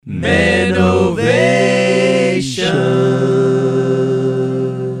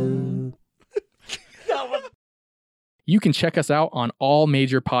Menovation. You can check us out on all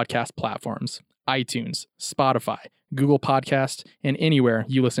major podcast platforms: iTunes, Spotify, Google Podcasts, and anywhere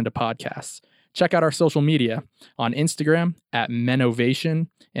you listen to podcasts. Check out our social media on Instagram at Menovation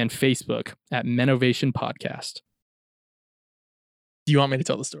and Facebook at Menovation Podcast. Do you want me to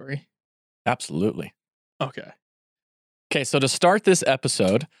tell the story? Absolutely. Okay. Okay, so to start this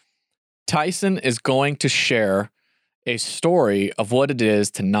episode, Tyson is going to share a story of what it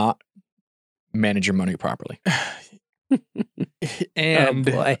is to not manage your money properly. And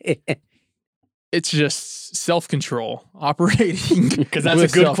it's just self-control operating. Because that's a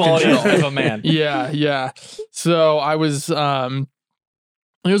good quality of a man. Yeah. So I was, it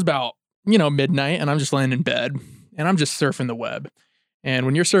was about, midnight, and I'm just laying in bed and I'm just surfing the web. And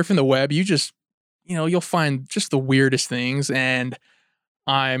when you're surfing the web, you just, you'll find just the weirdest things. And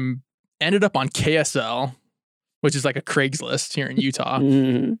I'm ended up on KSL, which is like a Craigslist here in Utah.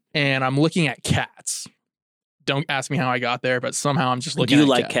 Mm-hmm. And I'm looking at cats. Don't ask me how I got there, but somehow I'm just looking Do at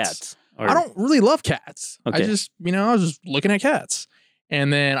you cats. like cats? Or- I don't really love cats. Okay. I just, I was just looking at cats.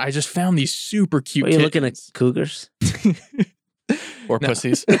 And then I just found these super cute Are you looking at kittens. cougars? Or No.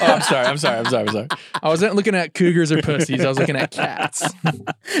 pussies. Oh, I'm sorry. I wasn't looking at cougars or pussies. I was looking at cats.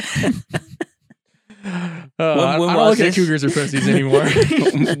 I don't was look at this? cougars or pussies anymore.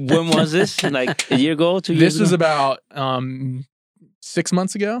 When was this? Like a year ago, 2 years This ago? was about 6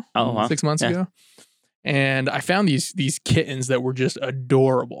 months ago. Oh, wow. 6 months Yeah. ago. And I found these kittens that were just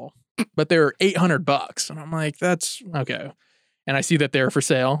adorable, but they were $800. And I'm like, that's okay. And I see that they're for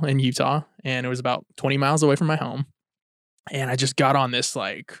sale in Utah, and it was about 20 miles away from my home. And I just got on this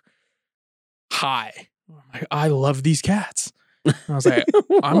like high. I'm like, I love these cats. And I was like,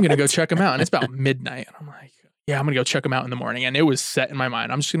 I'm going to go check them out. And it's about midnight. And I'm like, yeah, I'm going to go check them out in the morning. And it was set in my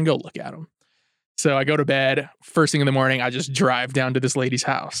mind. I'm just going to go look at them. So I go to bed. First thing in the morning, I just drive down to this lady's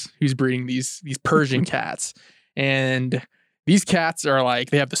house who's breeding these Persian cats. And these cats are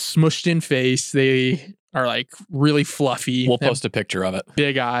like, they have the smushed in face. They are like really fluffy. We'll They have post a picture of it.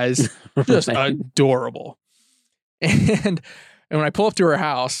 big eyes, just adorable. And when I pull up to her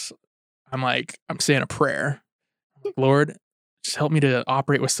house, I'm saying a prayer. Lord, just help me to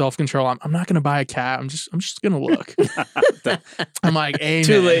operate with self-control. I'm not going to buy a cat. I'm just going to look. I'm like, amen.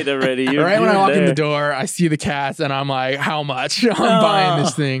 Too late already. Right when I walk in the door, I see the cats and I'm like, how much? I'm buying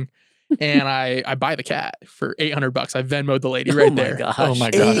this thing. And I buy the cat for $800. I Venmo'd the lady right there. Gosh. Oh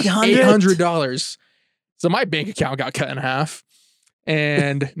my gosh. $800. So my bank account got cut in half.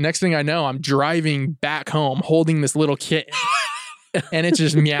 And next thing I know, I'm driving back home holding this little kitten. And it's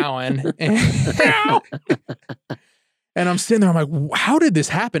just meowing. And I'm sitting there, I'm like, how did this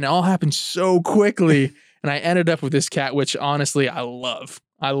happen? It all happened so quickly. And I ended up with this cat, which honestly, I love.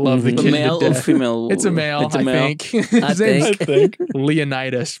 I love the A kitten male to or death. female? It's a male, It's a I male. think. His name's I think.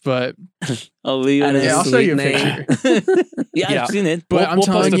 Leonidas, but Oh, Leo. Yeah, I'll show you a picture. Yeah. I've seen it. But I'm we'll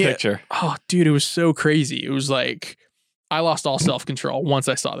post telling a you, picture. oh, dude, it was so crazy. It was like I lost all self-control once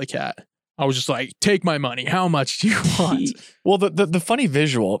I saw the cat. I was just like, take my money. How much do you want? Well, the funny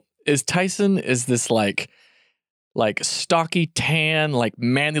visual is Tyson is this like stocky tan, like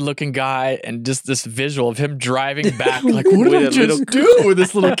manly looking guy, and just this visual of him driving back. Like, what did I With a little- just do with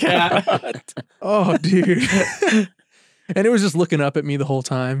this little cat? Oh, dude. And it was just looking up at me the whole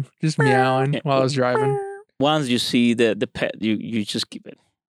time, just meowing while I was driving. Once you see the pet, you just keep it.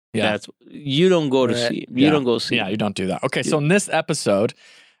 Yeah. That's you don't go to Right. see it. You don't go see Yeah, it. you don't do that. Okay, so in this episode,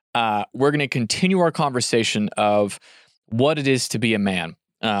 we're going to continue our conversation of what it is to be a man.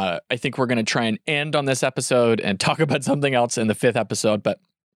 I think we're going to try and end on this episode and talk about something else in the 5th episode, but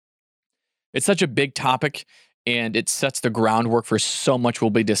it's such a big topic and it sets the groundwork for so much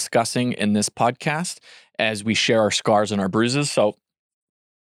we'll be discussing in this podcast as we share our scars and our bruises. So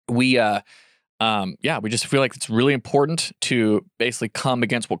we just feel like it's really important to basically come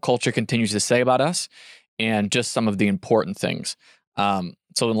against what culture continues to say about us and just some of the important things.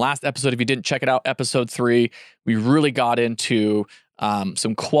 So in the last episode, if you didn't check it out, episode 3, we really got into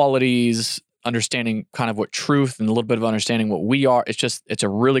some qualities, understanding kind of what truth and a little bit of understanding what we are. It's a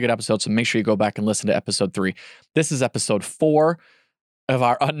really good episode. So make sure you go back and listen to episode 3. This is episode 4 of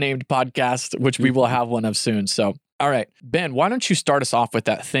our unnamed podcast, which we will have one of soon. So, all right, Ben, why don't you start us off with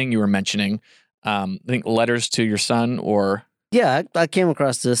that thing you were mentioning? I think letters to your son or... Yeah, I came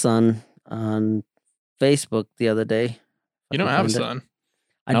across this on Facebook the other day. You don't have a son.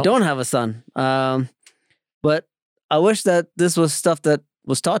 I No? don't have a son. But I wish that this was stuff that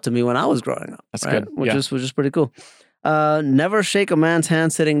was taught to me when I was growing up. That's right? good. Which Yeah. is pretty cool. Never shake a man's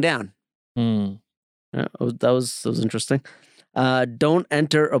hand sitting down. Hmm. Yeah, that was interesting. Don't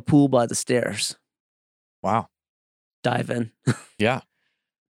enter a pool by the stairs. Wow. Dive in. Yeah.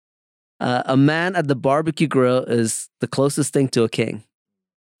 A man at the barbecue grill is the closest thing to a king.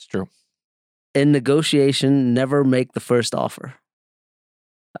 It's true. In negotiation, never make the first offer.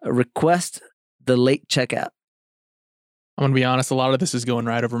 Request the late checkout. I'm gonna be honest. A lot of this is going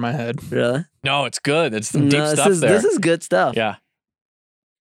right over my head. Really? No, it's good. It's some deep No, stuff there. This is good stuff. Yeah.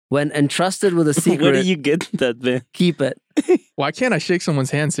 When entrusted with a secret, Where do you get that, man? keep it. Why can't I shake someone's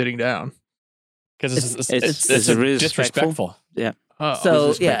hand sitting down? Because It's it's really disrespectful. Oh, So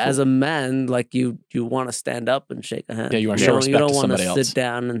disrespectful. yeah, as a man, like you want to stand up and shake a hand. Yeah, you wanna You show don't- respect You don't to want somebody to else. sit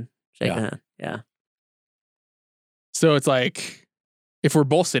down and shake Yeah. a hand. Yeah. so it's like if we're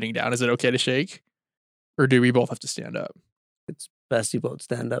both sitting down, is it okay to shake, or do we both have to stand up? It's best you both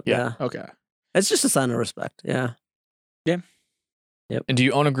stand up. Yeah. Yeah. Okay. It's just a sign of respect. Yeah. And do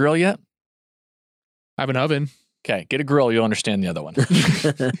you own a grill yet? I have an oven. Okay, get a grill. You'll understand the other one.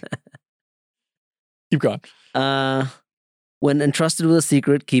 Keep going. When entrusted with a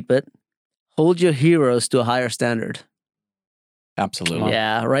secret, keep it. Hold your heroes to a higher standard. Absolutely.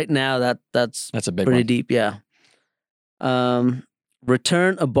 Yeah. Right now, that's That's a big pretty one. deep. Yeah.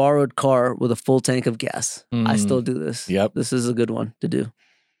 Return a borrowed car with a full tank of gas. I Mm. still do this. Yep. This is a good one to do.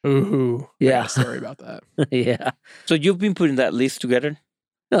 Ooh. I Yeah. got a story about that. Yeah. So you've been putting that list together?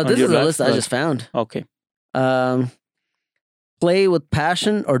 No, On this your is a left, list I right. just found. Okay. Play with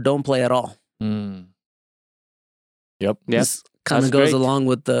passion or don't play at all. Mm. Yep. Yeah, This kind of that's goes great. along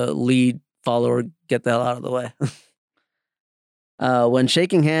with the lead follower, get the hell out of the way. When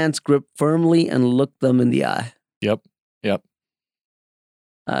shaking hands, grip firmly and look them in the eye. Yep. Yep.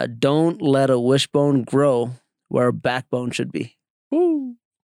 Don't let a wishbone grow where a backbone should be. Woo.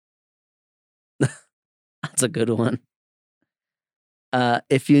 That's a good one.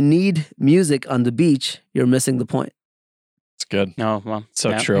 If you need music on the beach, you're missing the point. It's good. No, well, So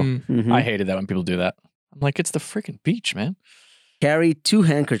yeah. true. Mm. Mhm. I hated that when people do that. I'm like, it's the freaking beach, man. Carry 2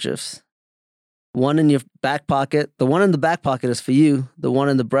 handkerchiefs. One in your back pocket. The one in the back pocket is for you. The one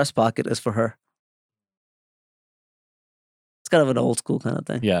in the breast pocket is for her. It's kind of an old school kind of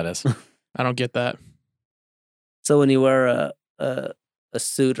thing. Yeah, it is. I don't get that. So when you wear a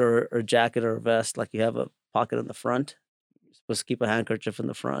suit or a jacket or a vest, like you have a pocket in the front, you're supposed to keep a handkerchief in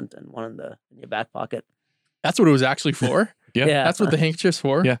the front and one in your back pocket. That's what it was actually for. Yeah. Yeah. That's what the handkerchief's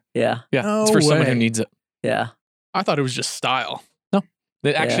for. Yeah. Yeah. Yeah. No it's for someone who way. needs it. Yeah. I thought it was just style.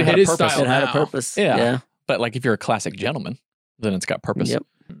 It actually Yeah. had It a is purpose. style. It had a now. purpose. Yeah. Yeah. But like if you're a classic gentleman, then it's got purpose. Yep.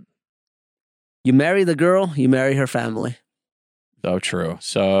 You marry the girl, you marry her family. So true.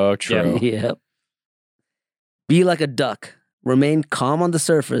 So true. Yep. Be like a duck. Remain calm on the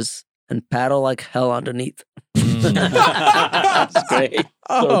surface and paddle like hell underneath. Mm. That's great.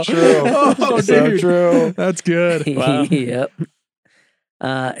 Oh, true. Oh, So dude. true. That's good. Wow. Yep.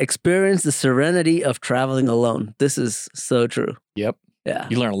 Experience the serenity of traveling alone. This is so true. Yep. Yeah.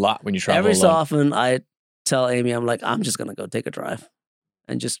 You learn a lot when you travel Every so alone. often, I tell Amy, I'm like, I'm just gonna go take a drive,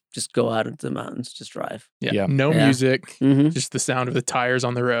 and just go out into the mountains, just drive. Yeah. Yeah. No Yeah. music, Mm-hmm. just the sound of the tires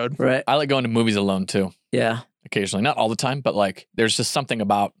on the road. Right? I like going to movies alone too. Yeah. Occasionally, not all the time, but like there's just something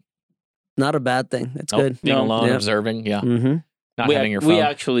about Not a bad thing. It's nope, good. being No. alone, Yeah. observing. Yeah, Mm-hmm. not we, having your we phone.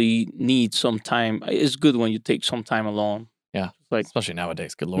 actually need some time. It's good when you take some time alone. Yeah. Like, Especially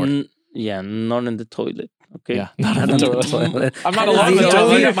nowadays. Good lord. yeah, not in the toilet. Okay. Yeah, not Not on the in the toilet. toilet. I'm not That is alone the until I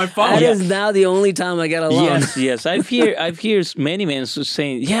only- look at my phone. That is now the only time I get alone. Yes, yes. I've heard many men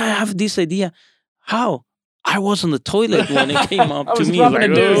saying, "Yeah, I have this idea." How? I was on the toilet when it came up I to was me. rubbing a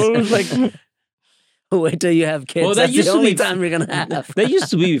dude. "Oh," like Wait till you have kids. Well, that That's used the to only be- time you're gonna have. that used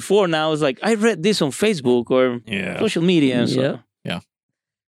to be before. Now it's like I read this on Facebook or Yeah. social media. And so.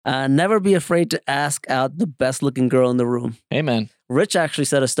 Yep. Never be afraid to ask out the best looking girl in the room. Amen. Rich actually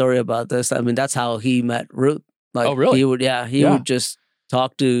said a story about this. I mean, that's how he met Ruth. Like, Oh, really? He would, he Yeah. would just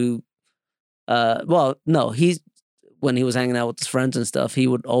talk to. Well, no, when he was hanging out with his friends and stuff, he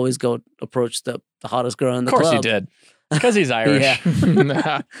would always go approach the hottest girl in Of the course club. he did. Because he's Irish. Yeah.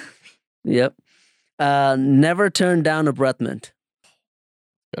 Nah. Yep. Never turn down a breath mint.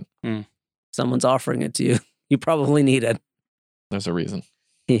 Good. Mm. Someone's offering it to you. You probably need it. There's a reason.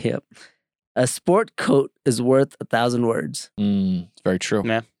 Yep. A sport coat is worth 1,000 words. It's very true.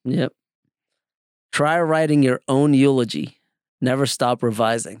 Yeah. Yep. Try writing your own eulogy. Never stop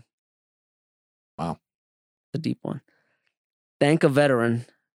revising. Wow. A deep one. Thank a veteran,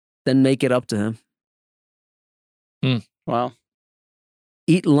 then make it up to him. Wow.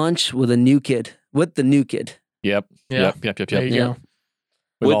 Eat lunch with the new kid. Yep. Yeah. Yep. There you Yep. go.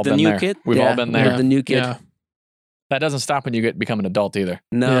 We've With all the been new there. kid? We've all been there. With the new kid. Yeah. That doesn't stop when you become an adult either.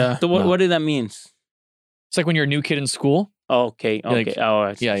 No. Yeah. So what, No. what did that mean? It's like when you're a new kid in school Okay. Like, Okay. Oh,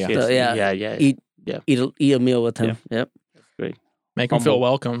 I see, yeah, yeah. see, So, see. yeah, Yeah. eat Yeah. eat a meal with him. Yep. That's great. Make them feel Humble.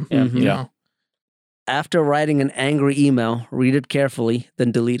 welcome. Yeah. you Yeah. know? After writing an angry email, read it carefully,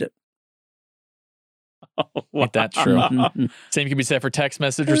 then delete it. Ain't that true? Mhm. Same can be said for text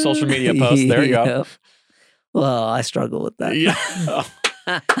message or social media posts. There you go. Yep. Well, I struggle with that. Yeah.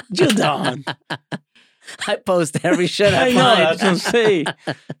 You don't. I post every shit I I know. find. That's what I'm saying.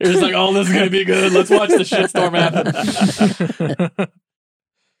 You're just like, oh, this is gonna be good. Let's watch the shitstorm happen.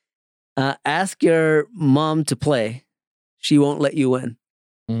 Ask your mom to play. She won't let you win.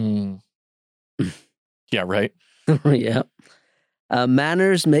 Mm. Yeah, right. Yeah.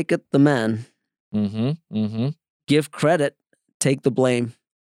 Manners make it the man. Mm-hmm. Mm-hmm. Give credit, take the blame.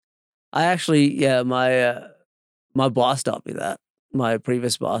 I actually, my boss taught me that. My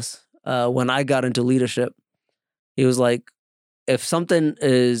previous boss, when I got into leadership, he was like, if something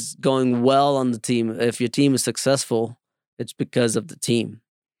is going well on the team, if your team is successful, it's because of the team.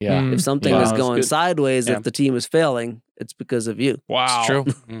 Yeah. Mm. If something Wow, is that's going good. sideways, Yeah. if the team is failing, it's because of you. Wow. It's true.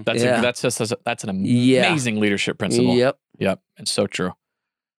 Mhm. That's Yeah. that's an Yeah. amazing leadership principle. Yep. Yep. It's so true.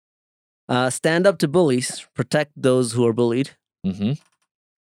 Stand up to bullies. Protect those who are bullied. Mm-hmm.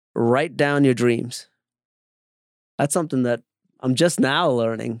 Write down your dreams. That's something that I'm just now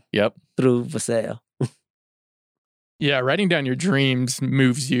learning Yep. through Viseo. Yeah, writing down your dreams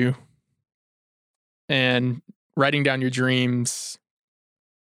moves you. And writing down your dreams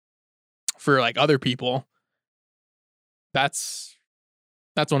for like other people, that's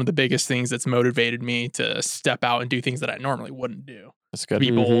one of the biggest things that's motivated me to step out and do things that I normally wouldn't do. That's good.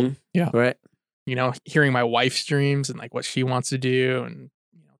 Be bold. Right. You know, hearing my wife's dreams and like what she wants to do and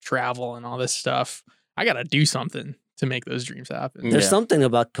travel and all this stuff. I got to do something to make those dreams happen. There's Yeah. something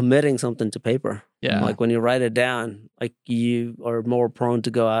about committing something to paper. Yeah. Like when you write it down, like you are more prone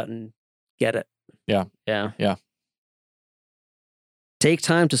to go out and get it. Yeah. Yeah. Yeah. Take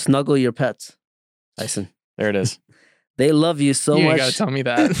time to snuggle your pets, Tyson. There it is. They love you so you ain't much got to tell me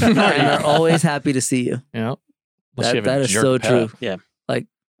that. and are always happy to see you. Yeah. Unless you have a That is jerk so pet. true. Yeah. Like,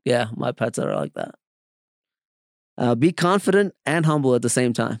 yeah, my pets are like that. Be confident and humble at the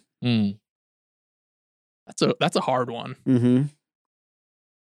same time. Mm. That's a hard one. Mm-hmm.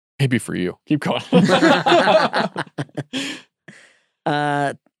 Maybe for you. Keep going.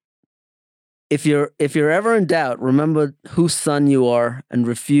 If you're ever in doubt, remember whose son you are and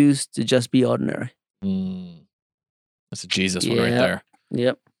refuse to just be ordinary. Mm. That's a Jesus one right Yeah. there.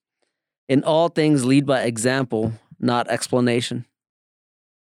 Yep. In all things, lead by example, not explanation.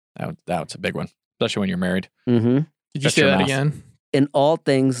 That's a big one, especially when you're married. Mm-hmm. Did you Shut say your that mouth. again? In all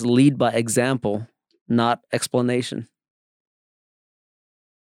things, lead by example, not explanation.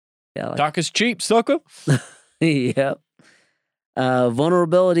 Yeah. Like, Talk is cheap, sucker. yep.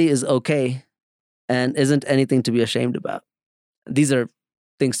 Vulnerability is okay and isn't anything to be ashamed about. These are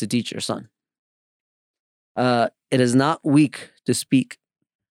things to teach your son. It is not weak to speak.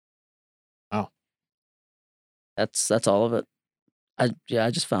 Oh. That's all of it. I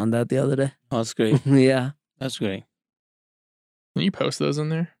just found that the other day. Oh, that's great. Yeah. That's great. Can you post those in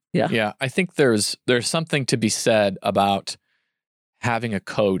there? Yeah, I think there's something to be said about having a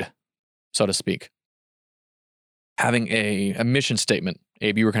code, so to speak. Having a mission statement.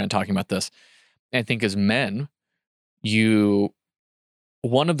 Abe, you were kind of talking about this. I think as men,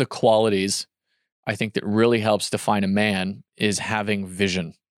 one of the qualities I think that really helps define a man is having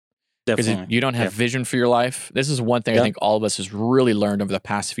vision. Because if Definitely. you don't have Yeah. vision for your life, this is one thing I Yeah. think all of us has really learned over the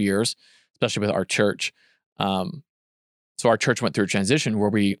past few years, especially with our church. So our church went through a transition where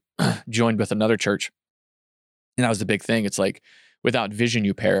we joined with another church. And that was the big thing. It's like, without vision,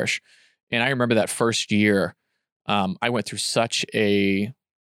 you perish. And I remember that first year, I went through such an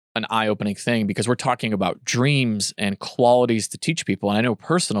eye-opening thing because we're talking about dreams and qualities to teach people. And I know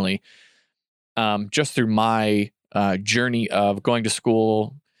personally, just through my journey of going to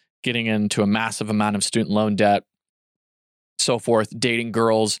school, getting into a massive amount of student loan debt, so forth, dating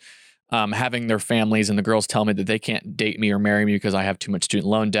girls, having their families, and the girls tell me that they can't date me or marry me because I have too much student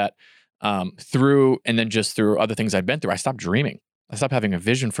loan debt. And then just through other things I've been through, I stopped dreaming. I stopped having a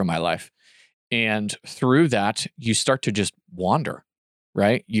vision for my life. And through that, you start to just wander,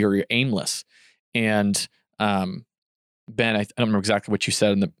 right? You're aimless. And Ben, I don't remember exactly what you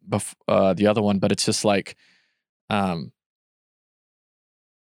said in the other one, but it's just like,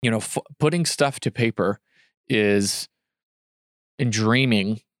 putting stuff to paper is, in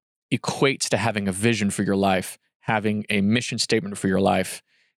dreaming, equates to having a vision for your life, having a mission statement for your life.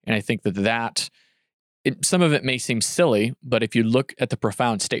 And I think that some of it may seem silly, but if you look at the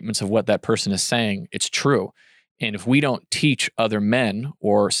profound statements of what that person is saying, it's true. And if we don't teach other men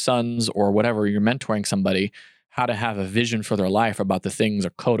or sons or whatever, you're mentoring somebody, how to have a vision for their life about the things, or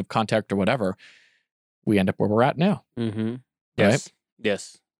code of contact or whatever, we end up where we're at now. Mm-hmm. Yes.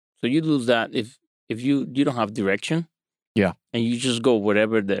 Yes. So you lose that if you don't have direction. Yeah. And you just go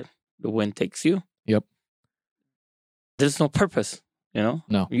wherever the wind takes you. Yep. There's no purpose, you know?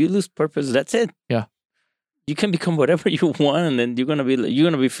 No. You lose purpose, that's it. Yeah. You can become whatever you want, and then you're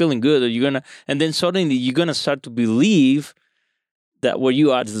gonna be feeling good, or and then suddenly you're gonna start to believe that where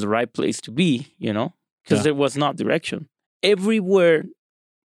you are is the right place to be, you know? Because Yeah. there was not direction. Everywhere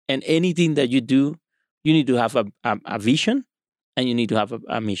and anything that you do, you need to have a vision, and you need to have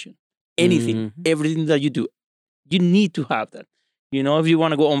a mission. Anything, everything that you do, you need to have that. You know, if you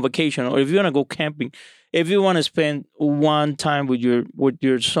want to go on vacation, or if you want to go camping, if you want to spend one time with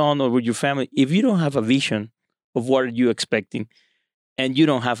your son or with your family, if you don't have a vision of what are you expecting, and you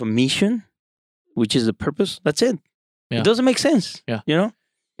don't have a mission, which is the purpose, that's it. Yeah. It doesn't make sense. Yeah. You know?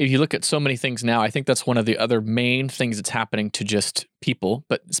 If you look at so many things now, I think that's one of the other main things that's happening to just people,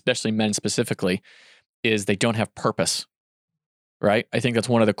 but especially men specifically, is they don't have purpose, right? I think that's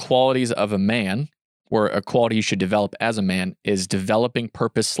one of the qualities of a man, or a quality you should develop as a man, is developing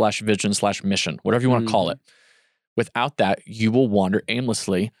purpose / vision / mission, whatever you want to call it. Without that, you will wander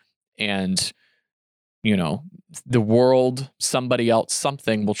aimlessly, and, you know, the world, somebody else,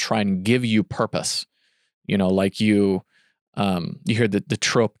 something will try and give you purpose. You know, like you hear the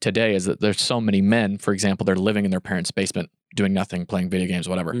trope today is that there's so many men, for example, they're living in their parents' basement, doing nothing, playing video games,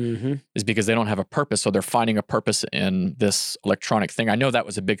 whatever, is because they don't have a purpose. So they're finding a purpose in this electronic thing. I know that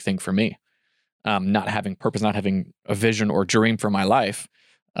was a big thing for me. Not having purpose, not having a vision or dream for my life.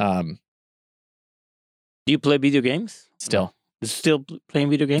 Do you play video games? Still. Still playing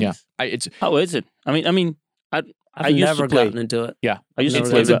video games? Yeah. How is it? I mean, I I've used never to play. gotten into it. Yeah. I used to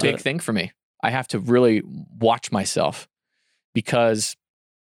Never play It's a that. big thing for me. I have to really watch myself, because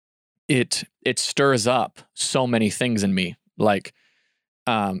it stirs up so many things in me. Like,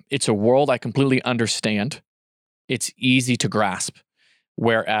 it's a world I completely understand. It's easy to grasp,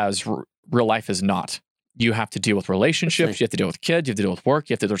 whereas real life is not. You have to deal with relationships. You have to deal with kids. You have to deal with work.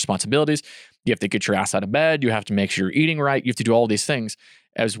 You have to deal with responsibilities. You have to get your ass out of bed. You have to make sure you're eating right. You have to do all these things.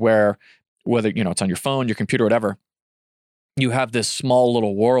 As whether, you know, it's on your phone, your computer, whatever, you have this small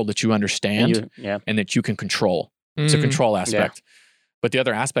little world that you understand and that you can control. It's a control aspect. But the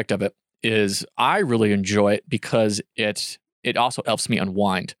other aspect of it is I really enjoy it because it also helps me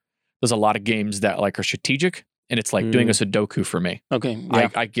unwind. There's a lot of games that like are strategic, and it's like doing a Sudoku for me. Okay. Yeah.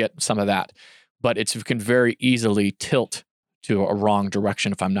 I get some of that, but it can very easily tilt to a wrong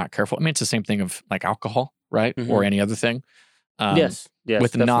direction if I'm not careful. I mean, it's the same thing of like alcohol, right? Or any other thing. Yes. With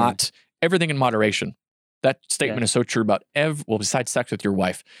definitely. not everything in moderation. That statement is so true about besides sex with your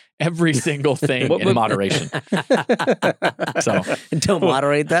wife, every single thing in moderation. So Don't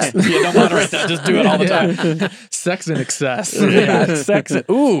moderate that. yeah, don't moderate that. Just do it all the time. Sex in excess. Yeah,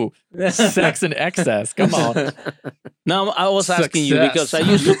 sex in excess. Come on. Now, I was asking you because I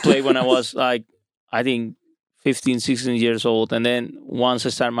used to play when I was like, I think 15, 16 years old. And then once I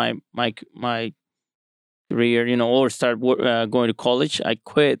started my career, you know, or start going to college, I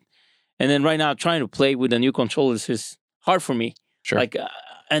quit. And then right now, trying to play with the new controllers is hard for me. Sure. Like,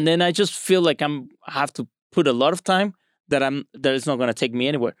 and then I just feel like I have to put a lot of time that it's not going to take me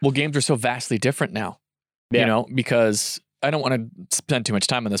anywhere. Well, games are so vastly different now. Yeah. You know, because I don't want to spend too much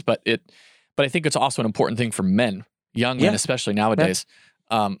time on this, but I think it's also an important thing for men, young men, especially nowadays.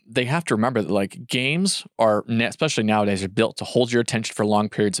 They have to remember that like games are, especially nowadays, are built to hold your attention for long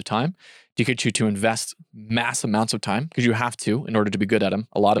periods of time, to get you to invest mass amounts of time, because you have to in order to be good at them,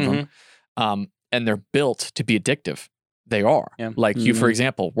 a lot of them. And they're built to be addictive. They are. Yeah. Like you, for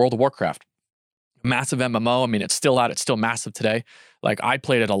example, World of Warcraft, massive MMO. I mean, it's still out. It's still massive today. Like I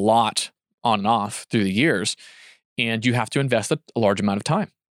played it a lot on and off through the years, and you have to invest a large amount of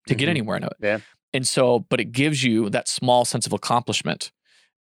time to get anywhere in it. Yeah. And so, but it gives you that small sense of accomplishment,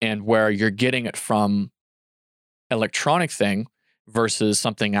 and where you're getting it from electronic thing versus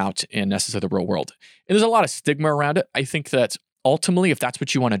something out in necessarily the real world. And there's a lot of stigma around it. I think that ultimately, if that's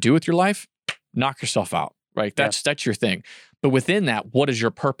what you want to do with your life, knock yourself out, right? That's your thing. But within that, what is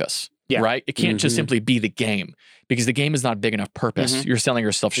your purpose? Yeah. Right? It can't just simply be the game, because the game is not big enough purpose. You're selling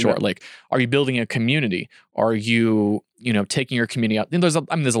yourself short. Like, are you building a community? Are you, taking your community out? And there's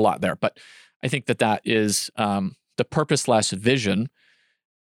a lot there, but I think that is the purpose / vision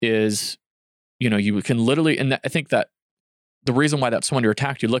is, you can literally, and I think that the reason why that's so under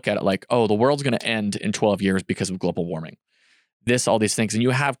attack, you look at it like, oh, the world's going to end in 12 years because of global warming. All these things. And you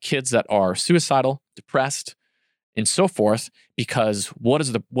have kids that are suicidal, depressed, and so forth, because what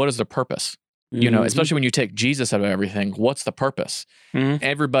is the purpose? Especially when you take Jesus out of everything, what's the purpose?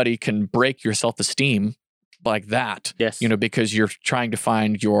 Everybody can break your self-esteem like that. Yes. Because you're trying to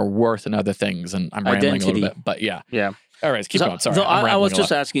find your worth in other things. And I'm rambling Identity. a little bit, but yeah. Yeah. All right, keep going. Sorry, So I'm I was rambling a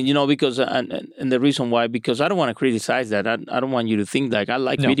just lot. asking, because and the reason why, because I don't want to criticize that. I don't want you to think like I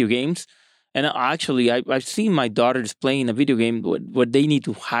like No. video games. And actually, I've seen my daughters playing a video game where they need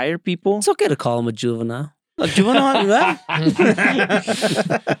to hire people. It's okay to call him a juvenile. A juvenile, that?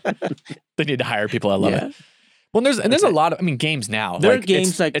 They need to hire people. I love Yeah. it. Well, there's a lot of games now. There are like,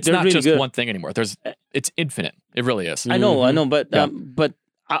 games like it's they're not really just good. one thing anymore. It's infinite. It really is. I know, but Yeah. but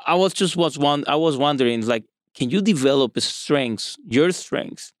I was wondering, like, can you develop your strengths?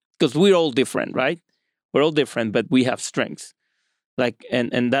 Because we're all different, right? We're all different, but we have strengths. Like,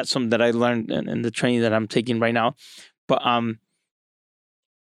 and that's something that I learned in the training that I'm taking right now. But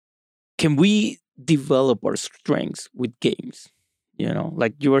can we develop our strengths with games?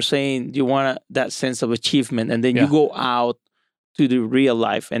 Like you were saying, you want that sense of achievement, and then you go out to the real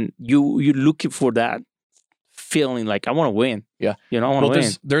life, and you're looking for that feeling like I want to win. Yeah, I want to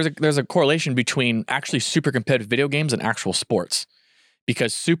win. There's a correlation between actually super competitive video games and actual sports,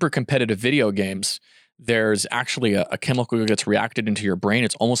 because super competitive video games, there's actually a chemical that gets reacted into your brain.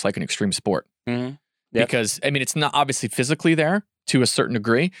 It's almost like an extreme sport. Mm-hmm. Yep. Because it's not obviously physically there to a certain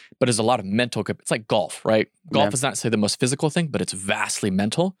degree, but there's a lot of mental. It's like golf, right? Golf is not say the most physical thing, but it's vastly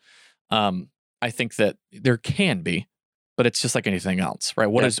mental. I think that there can be, but it's just like anything else, right?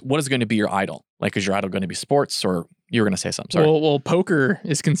 What is going to be your idol? Like, is your idol going to be sports, or you were going to say something? Sorry. Well, poker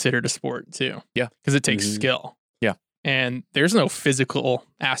is considered a sport too. Yeah, because it takes skill. Yeah, and there's no physical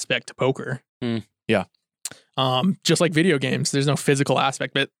aspect to poker. Yeah, just like video games, there's no physical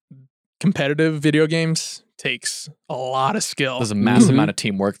aspect, but competitive video games takes a lot of skill. There's a massive amount of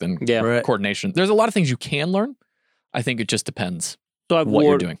teamwork and Right. coordination. There's a lot of things you can learn. I think it just depends So I've what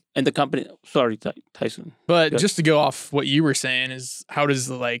you're worked doing. in the company. Sorry, Tyson. But Yeah. just to go off what you were saying is, how does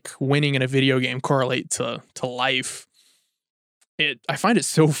like winning in a video game correlate to life? I find it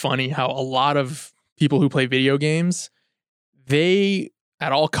so funny how a lot of people who play video games, they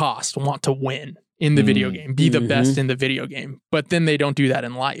at all costs want to win in the video game, be the best in the video game, but then they don't do that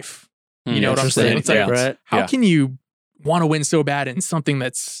in life. You know what I'm saying? It's like, right? how can you want to win so bad in something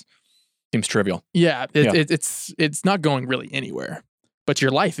that's Seems trivial. it's not going really anywhere, but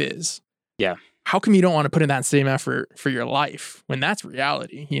your life is. Yeah. How come you don't want to put in that same effort for your life when that's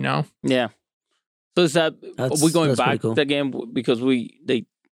reality? Yeah. So is that That's- we're going that's pretty back cool. again because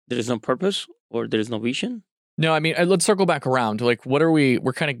there is no purpose or there is no vision? No, let's circle back around. Like,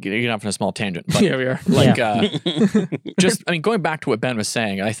 we're kind of getting off on a small tangent. But Yeah, we are. like, going back to what Ben was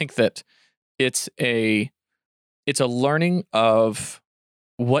saying, I think that it's a learning of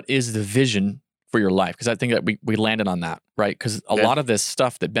what is the vision for your life. Because I think that we landed on that, right? Because a lot of this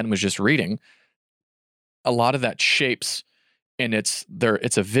stuff that Ben was just reading, a lot of that shapes, and it's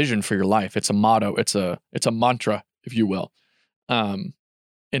a vision for your life. It's a motto. It's a mantra, if you will.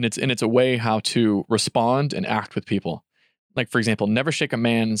 And it's a way how to respond and act with people. Like, for example, never shake a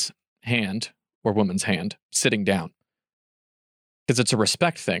man's hand or woman's hand sitting down, because it's a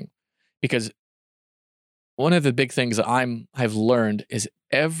respect thing. Because one of the big things that I've learned is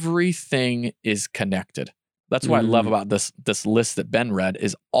everything is connected. That's what I love about this list that Ben read,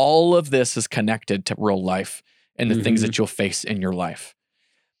 is all of this is connected to real life and the things that you'll face in your life.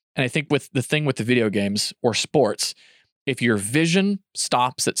 And I think with the video games or sports, if your vision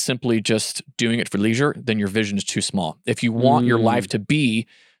stops at simply just doing it for leisure, then your vision is too small. If you want your life to be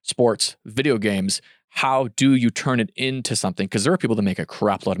sports, video games, how do you turn it into something? Because there are people that make a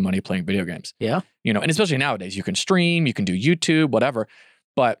crap load of money playing video games. Yeah. And especially nowadays, you can stream, you can do YouTube, whatever.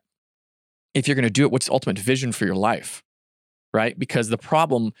 But if you're going to do it, what's the ultimate vision for your life? Right? Because the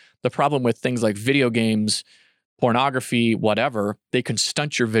problem with things like video games, pornography, whatever, they can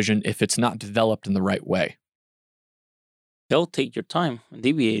stunt your vision if it's not developed in the right way. They'll take your time and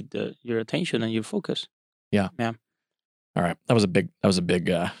deviate your attention and your focus. Yeah. Yeah. All right. That was a big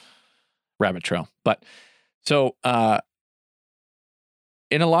rabbit trail. But so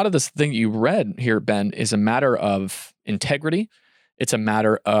in a lot of this thing you read here, Ben, is a matter of integrity. It's a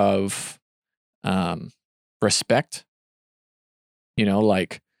matter of respect.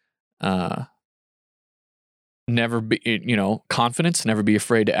 Never be, confidence. Never be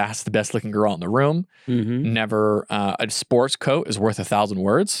afraid to ask the best looking girl in the room. Never, a sports coat is worth 1,000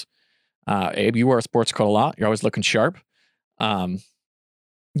 words. Abe, you wear a sports coat a lot. You're always looking sharp. And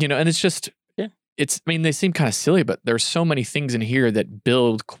it's just, they seem kind of silly, but there's so many things in here that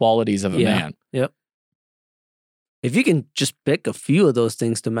build qualities of a man. Yep. If you can just pick a few of those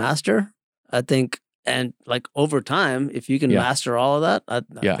things to master, I think, and like over time, if you can master all of that, I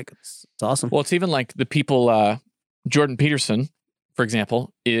think it's awesome. Well, it's even like the people, Jordan Peterson, for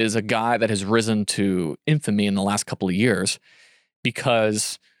example, is a guy that has risen to infamy in the last couple of years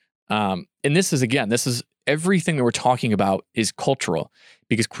because, and this is everything that we're talking about is cultural.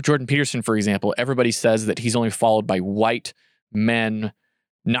 Because Jordan Peterson, for example, everybody says that he's only followed by white men,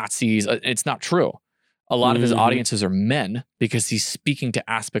 Nazis. It's not true. A lot of his audiences are men because he's speaking to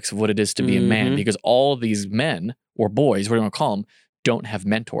aspects of what it is to be a man. Because all of these men or boys, what do you want to call them, don't have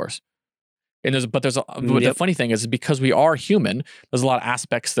mentors. And but the funny thing is because we are human, there's a lot of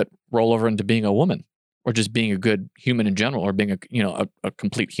aspects that roll over into being a woman or just being a good human in general or being a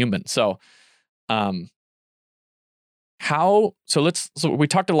complete human. So, so we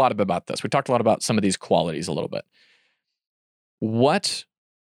talked a lot about this. We talked a lot about some of these qualities a little bit. What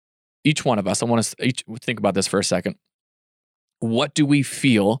each one of us, I want us each think about this for a second. What do we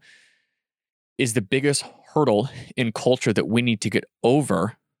feel is the biggest hurdle in culture that we need to get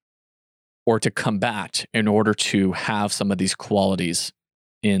over or to combat in order to have some of these qualities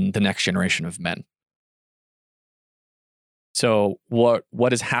in the next generation of men? So what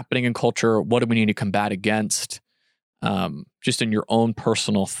is happening in culture? What do we need to combat against? Just in your own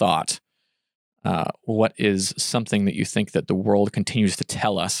personal thought, what is something that you think that the world continues to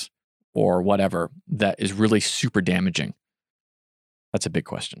tell us or whatever that is really super damaging? That's a big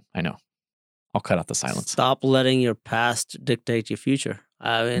question. I know. I'll cut out the silence. Stop letting your past dictate your future.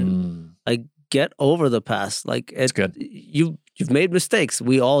 I mean, like, get over the past. Like, it's good. You've made mistakes.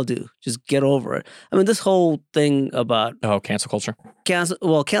 We all do. Just get over it. I mean, this whole thing about cancel culture.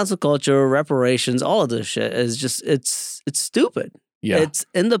 Cancel culture, reparations, all of this shit is just it's stupid. Yeah, it's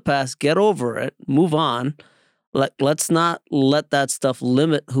in the past. Get over it. Move on. Like, let's not let that stuff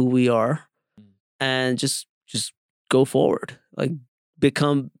limit who we are, and just go forward. Like,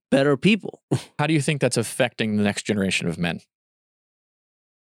 become better people. How do you think that's affecting the next generation of men?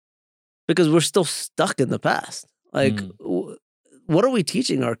 Because we're still stuck in the past. Like, what are we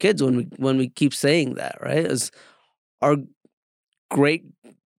teaching our kids when we keep saying that, right? Is our great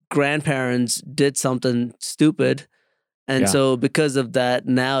grandparents did something stupid, and so because of that,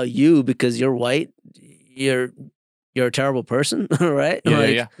 now because you're white, you're a terrible person, right?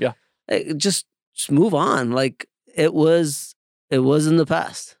 Yeah. Just move on. Like, it was in the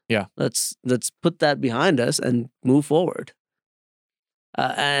past. Yeah. Let's put that behind us and move forward.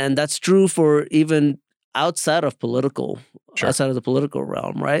 And that's true for even outside of the political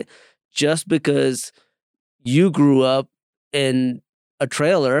realm, right? Just because you grew up in a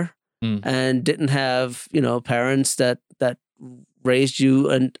trailer and didn't have, parents that raised you.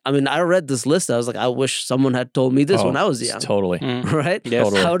 And I mean, I read this list. I was like, I wish someone had told me this when I was young. Totally. Right? Yes.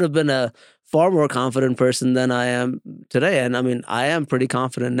 Totally. I would have been a far more confident person than I am today. And I mean, I am pretty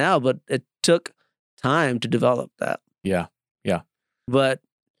confident now, but it took time to develop that. Yeah. But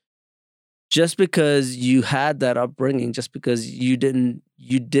just because you had that upbringing, just because you didn't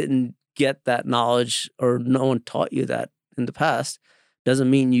get that knowledge or no one taught you that in the past, doesn't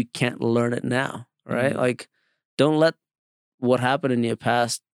mean you can't learn it now, right? Like, don't let what happened in your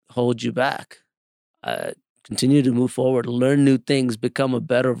past hold you back. Continue to move forward, learn new things, become a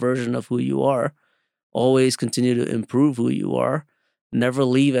better version of who you are. Always continue to improve who you are. Never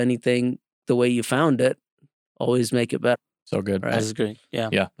leave anything the way you found it. Always make it better. So good. Right. That's great. Yeah.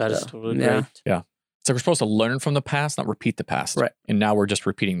 Yeah. That is totally Yeah. great. Yeah. So we're supposed to learn from the past, not repeat the past. Right. And now we're just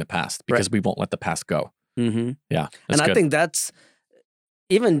repeating the past because we won't let the past go. Mm-hmm. Yeah. And I think that's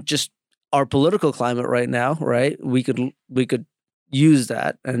even just our political climate right now, right? We could use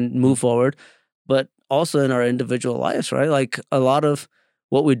that and move forward, but also in our individual lives, right? Like, a lot of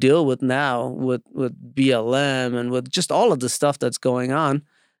what we deal with now with BLM and with just all of the stuff that's going on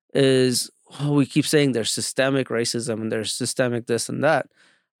is, we keep saying there's systemic racism and there's systemic this and that,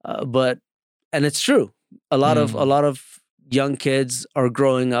 and it's true. A lot of young kids are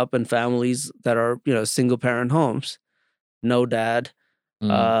growing up in families that are, single parent homes, no dad,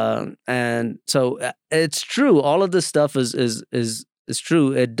 and so it's true. All of this stuff is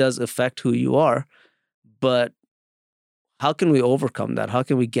true. It does affect who you are, but how can we overcome that? How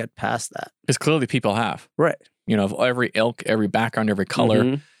can we get past that? Because clearly people have. Right. Of every ilk, every background, every color.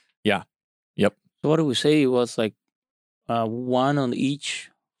 Mhm. Yeah. Yep. So what do we say? It was like 1 on each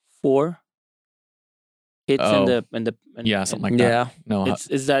 4 kids in the Yeah, something like that. Yeah. No,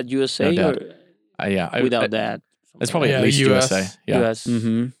 Is that USA No, or yeah. without that? It's probably at Yeah, least US. USA. Yeah. US.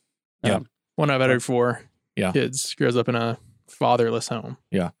 Mm-hmm. Yeah. One out of 4 Yeah. kids grows up in a fatherless home.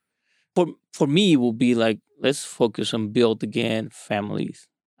 For me, it will be like, let's focus on build again families.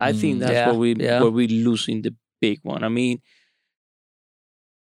 I think that's Yeah, where we're losing the big one. I mean,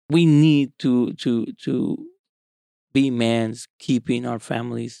 we need to be mans keeping our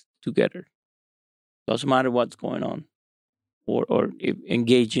families together. Doesn't matter what's going on. or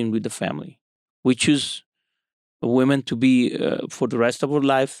engaging with the family. We choose women to be for the rest of our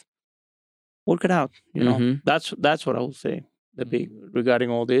life. Work it out. You know, Mhm. that's what I would say. The big regarding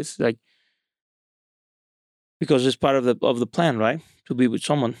all this, like, because it's part of the plan, right? To be with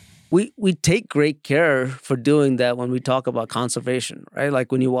someone. We take great care for doing that when we talk about conservation, right?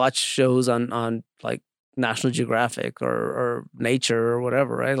 Like when you watch shows on like National Geographic or Nature or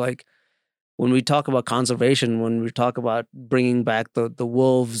whatever, right? Like when we talk about conservation, when we talk about bringing back the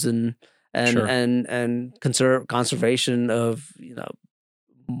wolves and Sure. conservation of, you know,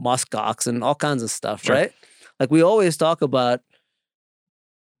 muskox and all kinds of stuff, Sure. right? Like we always talk about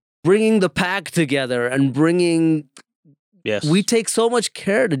bringing the pack together and bringing. Yes. We take so much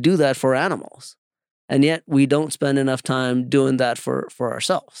care to do that for animals, and yet we don't spend enough time doing that for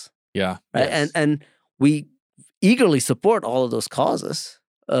ourselves, Yeah. right? Yes. And we eagerly support all of those causes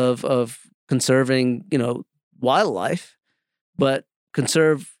of conserving, you know, wildlife, but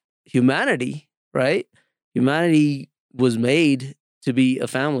conserve humanity, right? Humanity was made to be a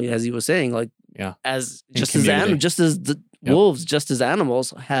family, as he was saying, like Yeah. as In just as community. just as the Yep. wolves, just as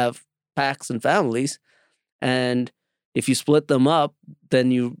animals have packs and families, and if you split them up,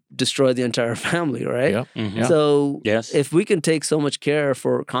 then you destroy the entire family, right? Yep. Mhm. So Yes. if we can take so much care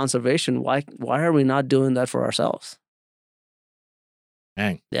for conservation, why are we not doing that for ourselves?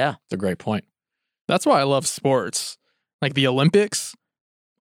 Dang. Yeah. That's a great point. That's why I love sports. Like the Olympics,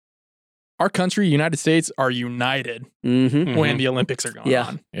 our country, United States, are united Mm-hmm. when Mhm. the Olympics are going Yeah.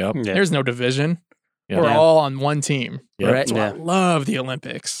 on. Yep. Yeah. There's no division. Yeah. We're Yeah. all on one team. Yep. Right. That's why I Yeah. love the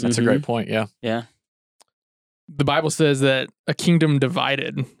Olympics. That's a great point. Yeah. Yeah. The Bible says that a kingdom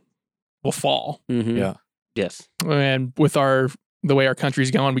divided will fall. Mm-hmm. Yeah. Yes. And with the way our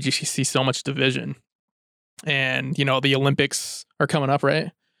country's going, we just see so much division. And, you know, the Olympics are coming up, right?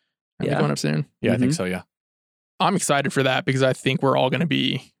 Are they Yeah. coming up soon? Yeah. I think Mhm. so. Yeah. I'm excited for that because I think we're all going to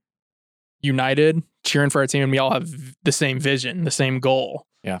be united, cheering for our team, and we all have the same vision, the same goal.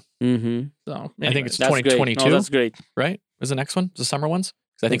 Mm-hmm. So I think anyways. it's That's great. 2022, No, that's great. right? Was the next one the summer ones?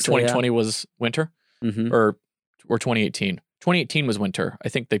 Because I think Think so, yeah. 2020 was winter, Mm-hmm. or 2018. 2018 was winter. I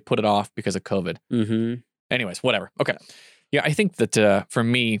think they put it off because of COVID. Mm-hmm. Anyways, whatever. Okay. Yeah, I think that for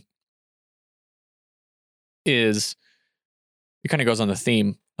me is it kind of goes on the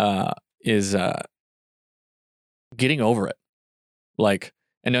theme is getting over it, like,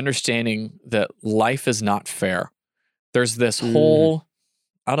 and understanding that life is not fair. There's this whole,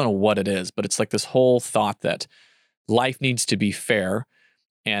 I don't know what it is, but it's like this whole thought that life needs to be fair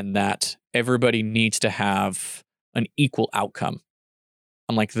and that everybody needs to have an equal outcome.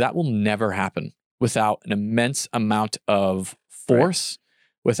 I'm like, that will never happen without an immense amount of force,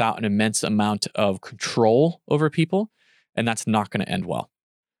 without an immense amount of control over people. And that's not going to end well.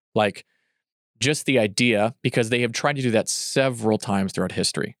 Like, just the idea, because they have tried to do that several times throughout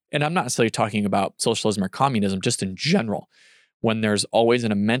history. And I'm not necessarily talking about socialism or communism, just in general, when there's always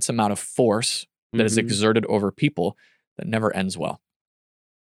an immense amount of force that is Mhm. exerted over people, that never ends well.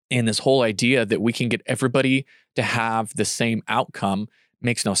 And this whole idea that we can get everybody to have the same outcome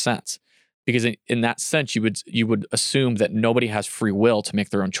makes no sense. Because in that sense, you would assume that nobody has free will to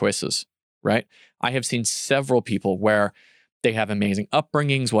make their own choices, right? I have seen several people where they have amazing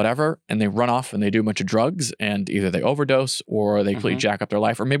upbringings, whatever, and they run off and they do a bunch of drugs, and either they overdose or they completely jack up their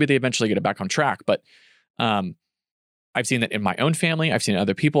life, or maybe they eventually get it back on track. But I've seen that in my own family. I've seen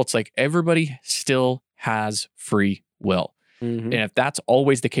other people. It's like everybody still has free will. Mm-hmm. And if that's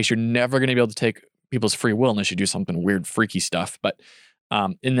always the case, you're never going to be able to take people's free will unless you do something weird, freaky stuff. But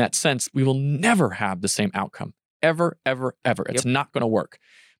in that sense, we will never have the same outcome. Ever, ever, ever. It's not going to work.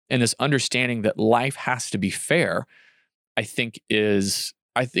 And this understanding that life has to be fair, I think is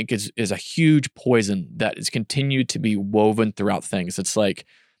a huge poison that is continued to be woven throughout things. It's like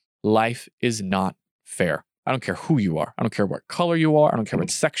life is not fair. I don't care who you are. I don't care what color you are. I don't care what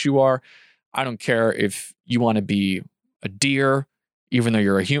sex you are. I don't care if you want to be a deer, even though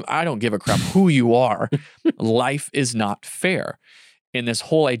you're a human. I don't give a crap who you are. Life is not fair. And this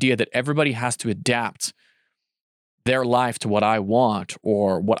whole idea that everybody has to adapt their life to what I want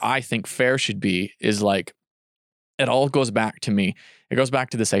or what I think fair should be is like, it all goes back to me. It goes back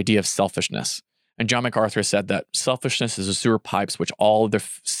to this idea of selfishness. And John MacArthur said that selfishness is the sewer pipes which all of their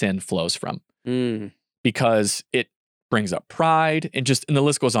sin flows from, because it brings up pride and the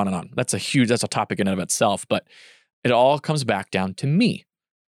list goes on and on. That's a topic in and of itself, but it all comes back down to me.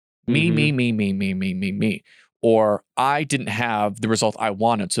 Me. Or I didn't have the result I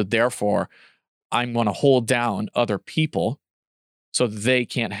wanted, so therefore I'm going to hold down other people so they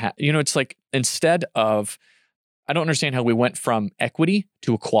can't have, it's like, instead of, I don't understand how we went from equity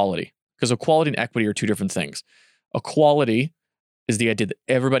to equality, because equality and equity are two different things. equality is the idea that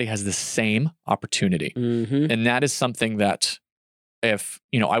everybody has the same opportunity. Mm-hmm. And that is something that if,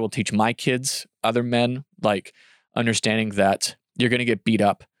 I will teach my kids, other men, like understanding that you're going to get beat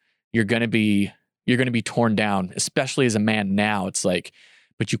up. You're going to be torn down, especially as a man now. It's like,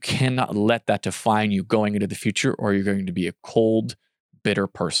 but you cannot let that define you going into the future, or you're going to be a cold, bitter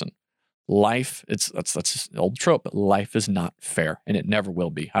person. Life, that's an old trope, but life is not fair, and it never will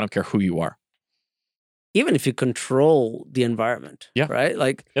be. I don't care who you are. Even if you control the environment, Yeah. right?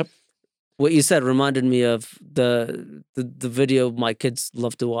 Like, Yep. What you said reminded me of the video my kids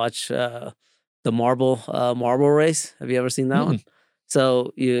love to watch, the marble race. Have you ever seen that one?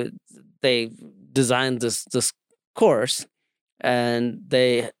 So they designed this course, and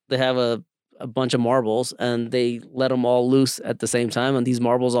they have a bunch of marbles, and they let them all loose at the same time, and these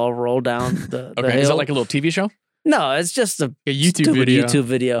marbles all roll down the Okay, hill. is that like a little TV show? No, it's just a YouTube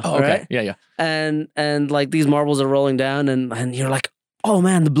video. Oh, okay. right? Yeah. And like these marbles are rolling down, and you're like, oh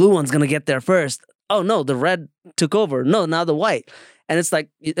man, the blue one's gonna get there first. Oh no, the red took over. No, now the white. And it's like,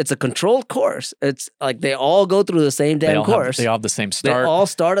 it's a controlled course. It's like they all go through the same damn course. They all have the same They start. all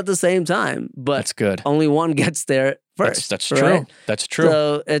start at the same time, but That's good. only one gets there first. That's right? true. That's true.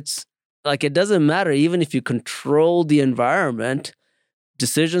 So it's like, it doesn't matter. Even if you control the environment,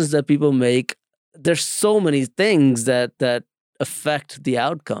 decisions that people make, there's so many things that affect the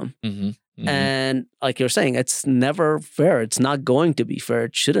outcome. Mm-hmm. And like you're saying, it's never fair. It's not going to be fair.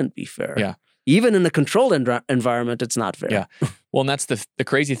 It shouldn't be fair. Yeah. Even in a controlled environment, it's not fair. Yeah. Well, and that's the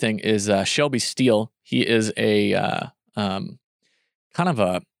crazy thing is Shelby Steele. He is a kind of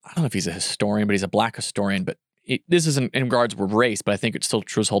a, I don't know if he's a historian, but he's a black historian. But this isn't in regards with race, but I think it still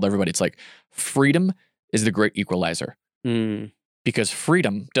true hold everybody. It's like freedom is the great equalizer. Because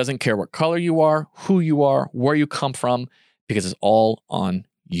freedom doesn't care what color you are, who you are, where you come from, because it's all on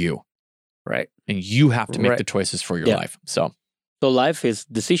you. Right. And you have to make the choices for your life. So life is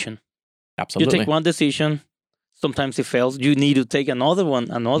decision. Absolutely. You take one decision. Sometimes it fails. You need to take another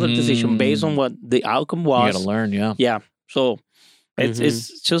decision based on what the outcome was. You got to learn, yeah. Yeah. So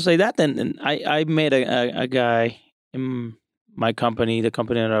it's just like that. And I met a guy in my company, the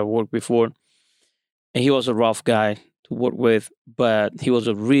company that I worked before, and he was a rough guy to work with, but he was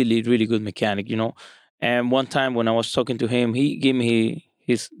a really, really good mechanic, And one time when I was talking to him, he gave me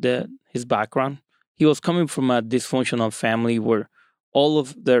his background. He was coming from a dysfunctional family where all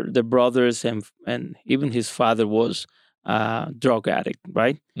of their brothers and even his father was a drug addict,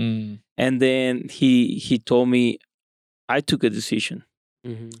 right? And then he told me, I took a decision.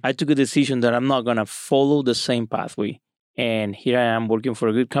 I took a decision that I'm not going to follow the same pathway. And here I am working for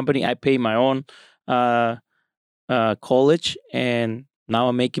a good company. I pay my own college, and now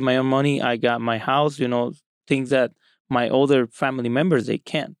I'm making my own money. I got my house, things that my other family members, they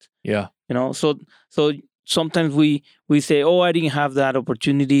can't. Yeah. So sometimes we say, oh, I didn't have that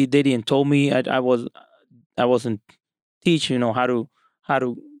opportunity. They didn't tell me. I wasn't teaching, how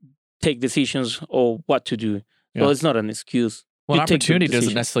to take decisions or what to do. So it's not an excuse. Well, an opportunity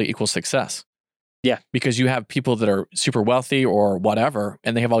doesn't necessarily equal success. Yeah. Because you have people that are super wealthy or whatever,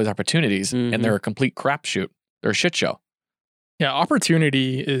 and they have all these opportunities, and they're a complete crapshoot. They're a shit show. Yeah,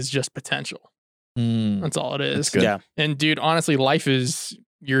 opportunity is just potential. That's all it is. That's good. Yeah. And dude, honestly, life is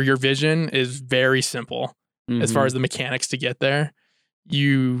your vision is very simple as far as the mechanics to get there.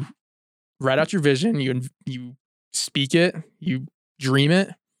 You write out your vision, you speak it, you dream it,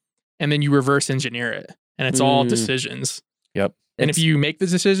 and then you reverse engineer it. And it's all decisions. Yep. And if you make the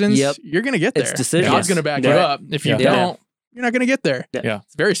decisions, you're going to get there. It's decisions. God's going to back you up. If you don't, you're not going to get there. Yeah.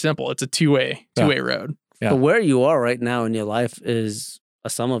 It's very simple. It's a two-way road. Yeah. But where you are right now in your life is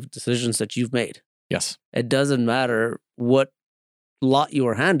a sum of decisions that you've made. Yes. It doesn't matter what lot you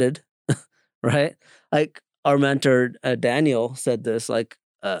were handed, right? Like our mentor, Daniel, said this, like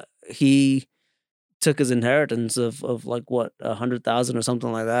he took his inheritance of like what, 100,000 or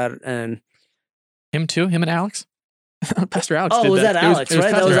something like that. And him too? Him and Alex? Pastor Alex Oh, did was that Alex,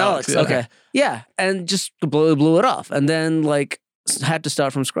 right? That was Alex. Yeah. Okay. Yeah. And just blew it off. And then like had to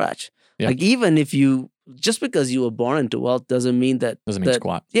start from scratch. Yeah. Like even if just because you were born into wealth doesn't mean that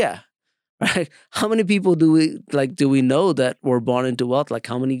squat. Yeah. Right. How many people do we know that were born into wealth? Like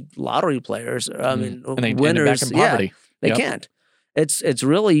how many lottery players? I mean, and they winners. Back in poverty. They can't. It's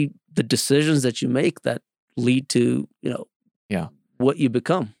really the decisions that you make that lead to, what you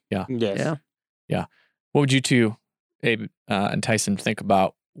become. Yeah. Yes. Yeah. Yeah. What would you two, Abe and Tyson, think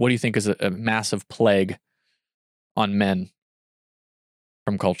about? What do you think is a massive plague on men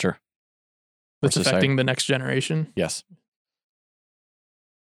from culture? That's affecting the next generation. Yes.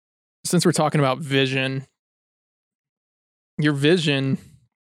 Since we're talking about vision, your vision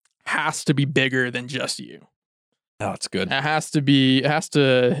has to be bigger than just you. Oh, it's good. It has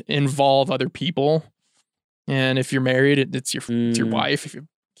to involve other people. And if you're married, it's your wife. If you're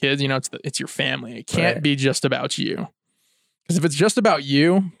kids, it's your family. It can't be just about you. Because if it's just about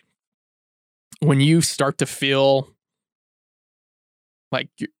you, when you start to feel like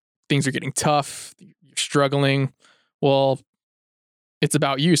things are getting tough, you're struggling, well, it's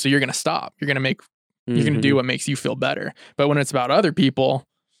about you. So you're going to stop. You're going to do what makes you feel better. But when it's about other people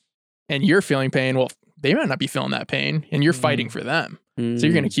and you're feeling pain, well, they might not be feeling that pain and you're fighting for them. So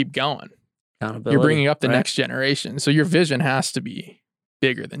you're going to keep going. Accountability. You're bringing up the next generation. So your vision has to be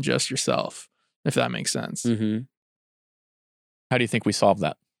bigger than just yourself, if that makes sense. Mm-hmm. How do you think we solve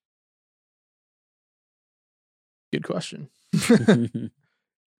that? Good question. I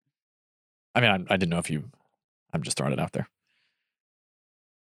mean, I didn't know if I'm just throwing it out there.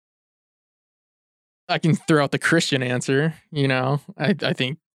 I can throw out the Christian answer. I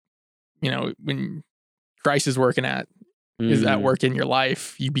think, when Christ is at work in your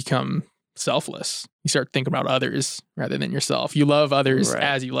life, you become selfless. You start thinking about others rather than yourself. You love others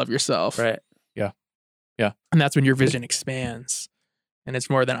as you love yourself. Right. Yeah. And that's when your vision expands. And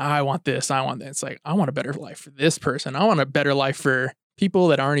it's more than, I want this, I want that. It's like, I want a better life for this person. I want a better life for people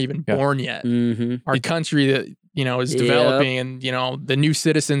that aren't even born yet. Mm-hmm. Our country that, is developing and, the new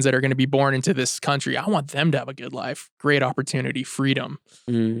citizens that are going to be born into this country. I want them to have a good life, great opportunity, freedom.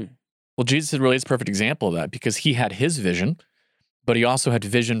 Mm-hmm. Well, Jesus really is a perfect example of that because he had his vision, but he also had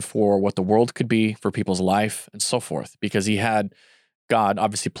vision for what the world could be, for people's life, and so forth. Because God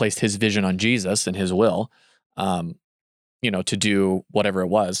obviously placed his vision on Jesus and his will, to do whatever it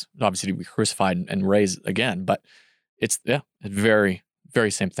was. Obviously, to be crucified and raised again, but it's very,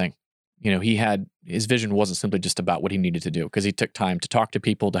 very same thing. His vision wasn't simply just about what he needed to do because he took time to talk to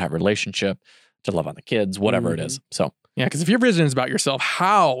people, to have a relationship, to love on the kids, whatever it is. So. Yeah, because if your vision is about yourself,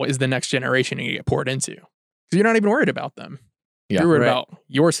 how is the next generation going to get poured into? Because you're not even worried about them. Yeah. You're worried about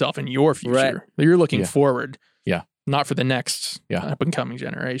yourself and your future. Right. You're looking forward. Yeah. Not for the next up and coming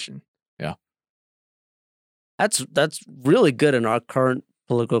generation. Yeah. That's really good in our current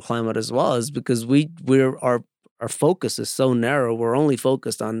political climate as well, is because our focus is so narrow. We're only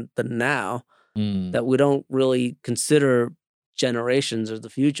focused on the now that we don't really consider generations or the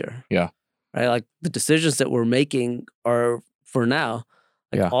future. Yeah. Right? Like the decisions that we're making are for now.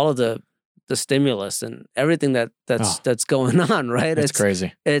 Like all of the stimulus and everything that's going on, right? It's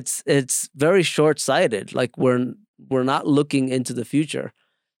crazy. It's very short-sighted. Like we're not looking into the future.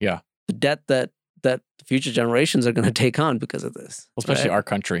 Yeah. The debt that future generations are going to take on because of this. Especially our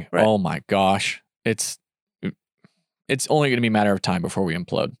country. Right. Oh my gosh. It's only going to be a matter of time before we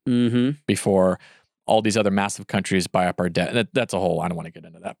implode. Mm-hmm. Before all these other massive countries buy up our debt. And that's a whole, I don't want to get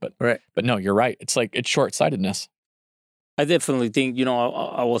into that, but no, you're right. It's like, it's short-sightedness. I definitely think,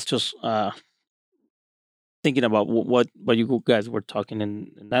 I was just thinking about what you guys were talking,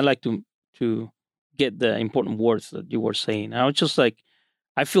 and I like to get the important words that you were saying. I was just like,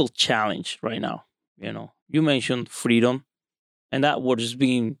 I feel challenged right now. You mentioned freedom, and that word is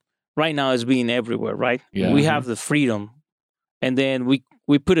being everywhere, right? Yeah. We have the freedom, and then we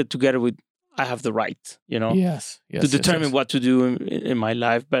put it together with I have the right, Yes. to determine what to do in my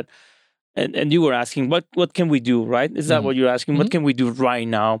life. But and you were asking what can we do, right? Is that what you're asking? What can we do right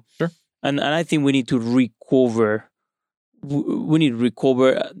now? Sure. And I think we need to recover. We need to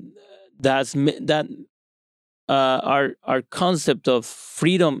recover that our concept of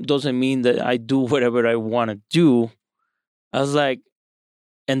freedom doesn't mean that I do whatever I want to do. I was like,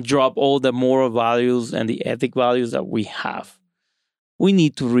 and drop all the moral values and the ethic values that we have. We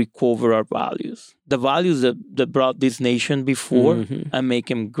need to recover our values, the values that brought this nation before and make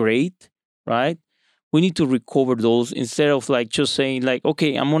them great, right? We need to recover those instead of like just saying like,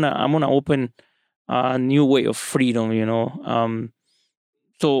 okay, I'm gonna open a new way of freedom,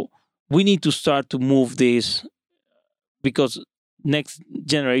 So we need to start to move this because next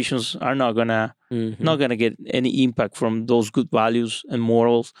generations are not gonna get any impact from those good values and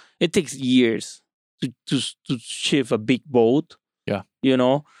morals. It takes years to shift a big boat. Yeah.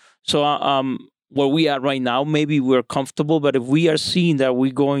 So where we are right now, maybe we're comfortable, but if we are seeing that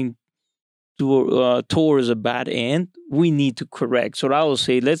we're going towards a bad end, we need to correct. So I will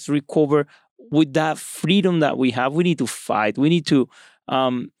say, let's recover with that freedom that we have. We need to fight. We need to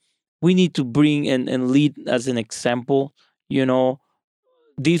bring and lead as an example.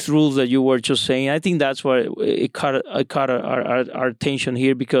 These rules that you were just saying, I think that's why it caught our attention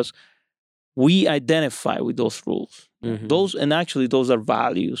here, because we identify with those rules. Those are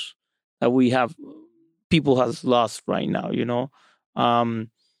values that we have. People has lost right now.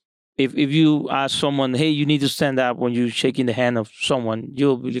 If you ask someone, hey, you need to stand up when you're shaking the hand of someone,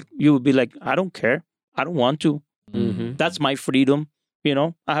 you will be like, I don't care. I don't want to. Mhm. That's my freedom. You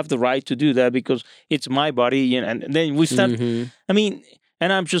know, I have the right to do that because it's my body. You know, and then we start. Mhm. I mean,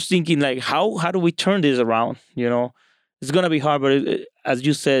 and I'm just thinking like, how do we turn this around? You know, it's gonna be hard, but as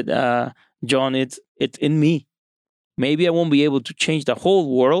you said, John, it's in me. Maybe I won't be able to change the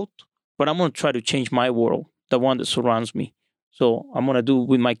whole world, but I'm gonna try to change my world, the one that surrounds me. So I'm gonna do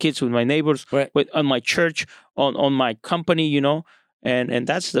with my kids, with my neighbors, Right. with on my church, on my company. You know, and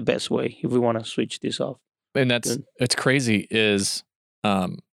that's the best way if we want to switch this off. And it's crazy is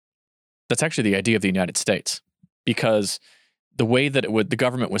that's actually the idea of the United States, because the way that the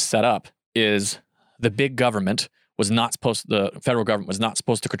government was set up is the big government the federal government was not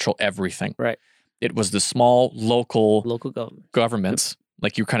supposed to control everything. Right. It was the small local government. governments,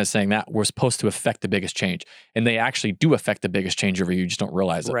 like you're kind of saying that, were supposed to affect the biggest change. And they actually do affect the biggest change over you. You just don't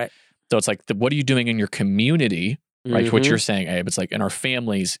realize it. Right. So it's like, what are you doing in your community? Right. What Mhm. you're saying, Abe, it's like in our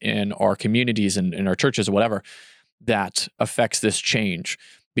families, in our communities, and in our churches or whatever, that affects this change,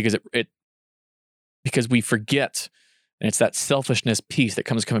 because because we forget, and it's that selfishness piece that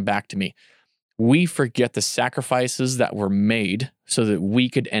coming back to me. We forget the sacrifices that were made so that we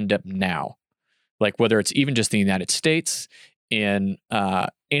could end up now. Like whether it's even just the United States, in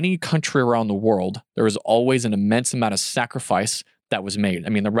any country around the world, there was always an immense amount of sacrifice that was made. I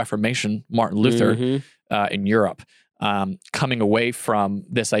mean, the Reformation, Martin Luther Mhm. in Europe, coming away from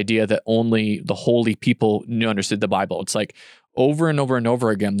this idea that only the holy people knew understood the Bible. It's like over and over and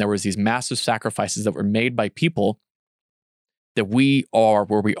over again, there was these massive sacrifices that were made by people that we are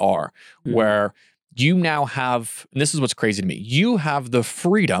where we are, Mhm. where you now have, and this is what's crazy to me, you have the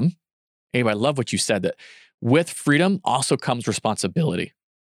freedom. Abe, I love what you said, that with freedom also comes responsibility,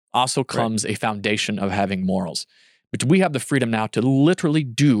 also comes a foundation of having morals. But we have the freedom now to literally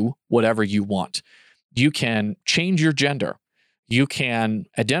do whatever you want. You can change your gender. You can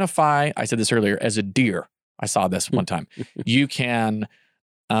identify, I said this earlier, as a deer. I saw this one time. You can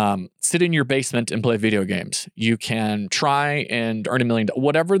sit in your basement and play video games. You can try and earn $1 million,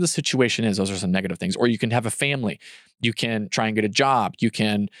 whatever the situation is. Those are some negative things. Or you can have a family. You can try and get a job. You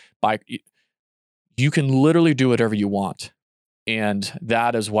can literally do whatever you want. And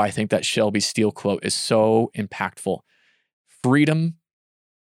that is why I think that Shelby Steele quote is so impactful. Freedom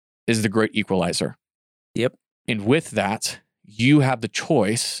is the great equalizer. Yep. And with that, you have the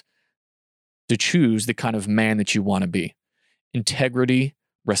choice to choose the kind of man that you want to be. Integrity,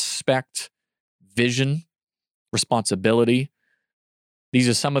 respect, vision, responsibility. These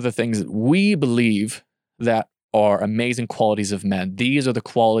are some of the things that we believe that are amazing qualities of men. These are the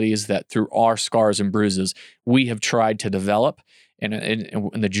qualities that through our scars and bruises, we have tried to develop and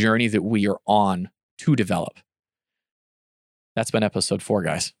in the journey that we are on to develop. That's been episode 4,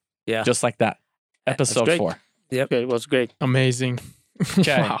 guys. Yeah. Just like that. Episode great. 4. Yep. Okay, it was great. Amazing.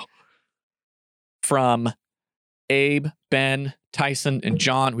 Okay. Wow. From Abe, Ben, Tyson, and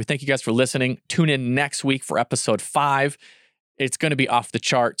John, we thank you guys for listening. Tune in next week for episode 5. It's going to be off the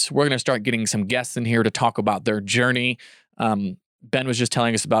charts. We're going to start getting some guests in here to talk about their journey. Ben was just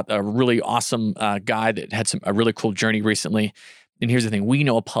telling us about a really awesome guy that had a really cool journey recently. And here's the thing. We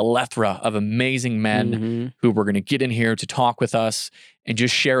know a plethora of amazing men Mhm. who we're going to get in here to talk with us and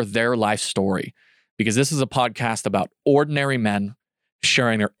just share their life story. Because this is a podcast about ordinary men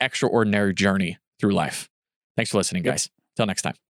sharing their extraordinary journey through life. Thanks for listening, guys. Till next time.